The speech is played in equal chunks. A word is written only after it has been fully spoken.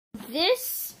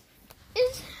this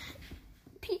is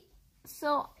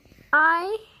so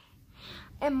I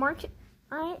am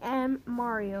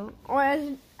Mario, or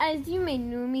as you may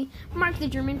know me, Mark the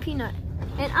German Peanut,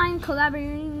 and I'm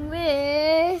collaborating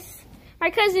with my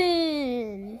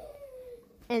cousin.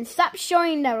 And stop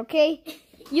showing that, okay?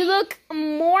 You look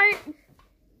more.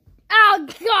 Oh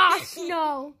gosh,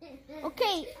 no.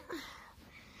 Okay.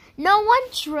 No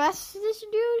one trusts this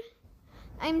dude.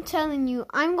 I'm telling you,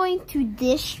 I'm going to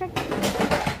distract.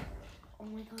 Oh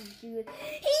my god, dude.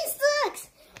 He sucks!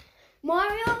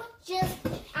 Mario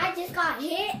I just got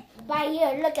hit by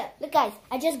here. Look guys,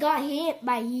 I just got hit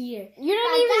by here. You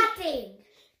don't by even that thing.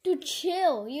 Dude,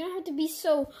 chill. You don't have to be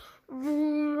so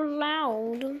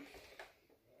loud.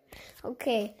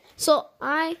 Okay. So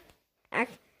Look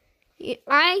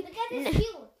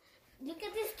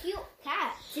at this cute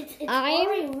cat. It's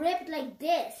already ripped like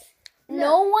this. Look.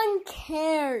 No one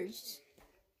cares.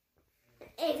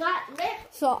 It got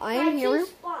ripped. So I am here 2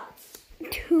 spots.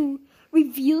 to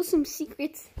reveal some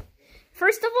secrets.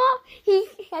 First of all, he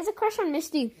has a crush on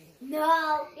Misty.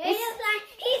 No, he's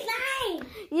lying.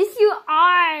 Yes, you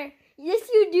are. Yes,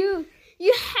 you do.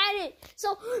 You had it.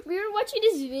 So we were watching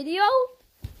this video,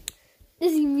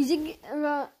 this music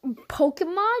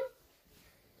Pokemon,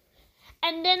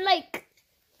 and then like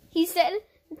he said.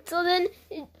 So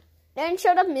then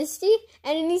showed up Misty,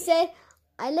 and then he said,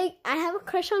 "I have a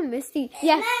crush on Misty."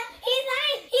 Yeah. No, he's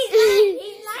lying.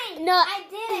 He's lying. No, I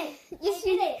did it. Yes,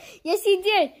 you did. Yes, he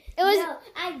did. It was. No,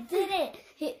 I didn't.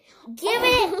 Give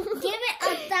it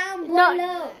a thumb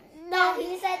below. No,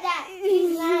 he said that.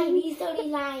 He's lying. He's totally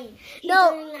lying. He's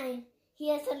totally lying.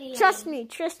 He is totally lying.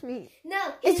 Trust me.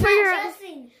 No, it's he's for not your.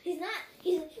 trusting. He's not.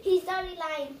 He's totally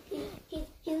lying.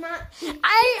 He's not.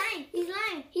 He's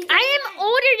lying. I am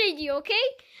older than you, okay?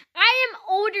 I am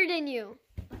older than you.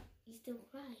 You still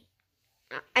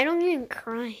cry. I don't even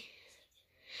cry.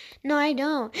 No, I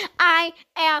don't. I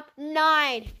am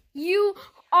 9. You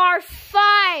are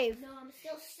 5. No, I'm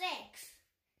still 6.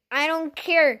 I don't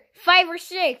care. 5 or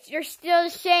 6. You're still the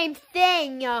same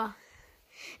thing. And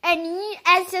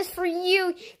as just for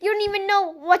you, you don't even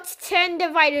know what's 10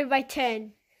 divided by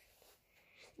 10.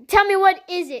 Tell me, what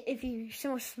is it if you're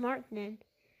so smart then?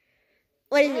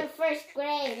 What is I'm it? in 1st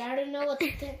grade. I don't know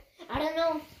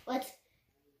what's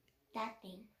that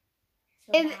thing.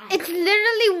 So It's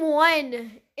literally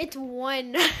 1. It's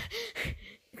 1.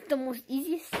 It's the most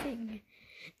easiest thing.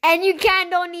 And you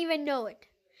don't even know it.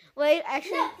 Wait,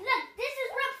 actually. Look, this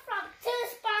is ripped from 2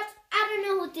 spots. I don't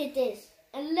know who did this.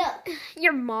 And look.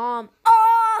 Your mom.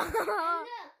 Oh! And look,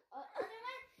 other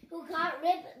one who got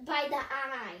ripped by the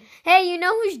eye. Hey, you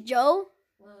know who's Joe?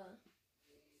 What?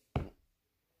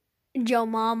 Joe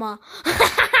Mama.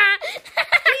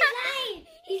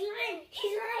 He's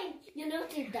lying. You know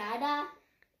it's your dada?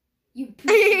 You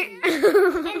poo-poo.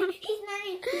 And he's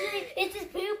lying. It's his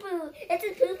poo-poo. It's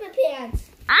his poo-poo pants.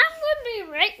 I'm gonna be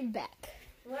right back.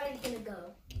 Where are you gonna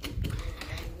go?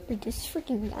 Wait, this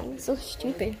freaking guy is so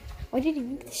stupid. Why did he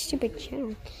make this stupid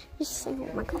channel? Just saying,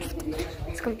 oh my gosh.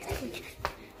 Let's go.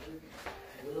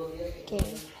 Okay.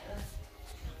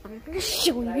 I'm gonna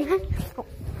show you. Oh,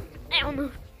 I don't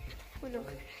know. Oh, no.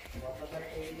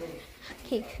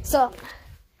 Okay, so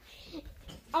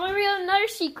I'm gonna reveal another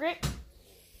secret.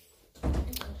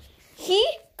 He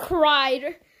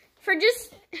cried for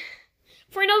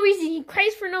no reason. He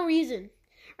cries for no reason.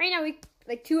 Right now,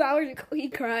 like 2 hours ago, he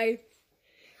cried.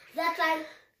 That's like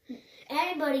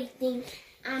everybody thinks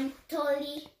I'm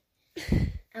totally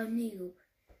a noob.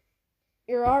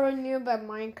 You're already new about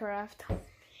Minecraft.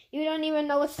 You don't even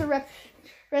know what's the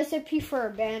recipe for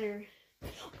a banner.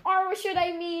 Or what should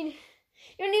I mean?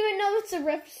 You don't even know what's the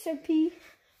recipe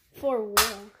for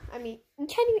wool. I mean,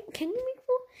 can you make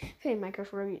wool? I've been in Minecraft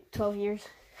for 12 years.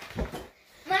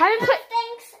 Minecraft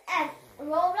things and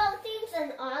Roblox things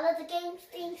and all of the games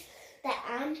things that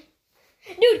I'm...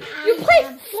 Dude, you play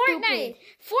Fortnite. Stupid.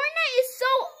 Fortnite is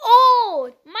so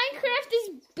old. Minecraft is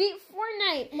beat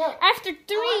Fortnite. No. After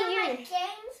 3 all years. Of my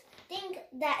games think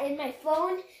that in my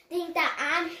phone think that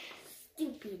I'm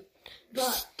stupid.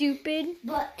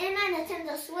 But in my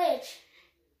Nintendo Switch,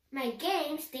 my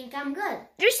games think I'm good.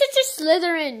 You're such a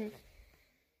Slytherin.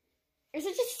 That's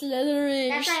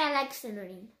why I like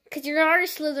Slytherin. Because you are a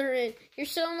Slytherin. You're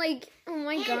so like, oh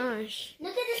my gosh.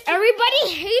 Look at this. Everybody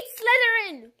hates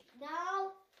Slytherin.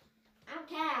 No, I'm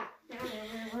cat.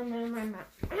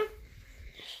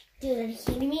 Dude, are you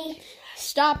kidding me?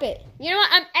 Stop it. You know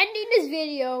what? I'm ending this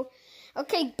video.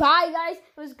 Okay, bye guys.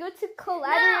 It was good to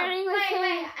collaborate with him.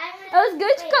 It was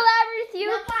good to collaborate with you.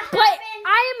 But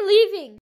I am leaving.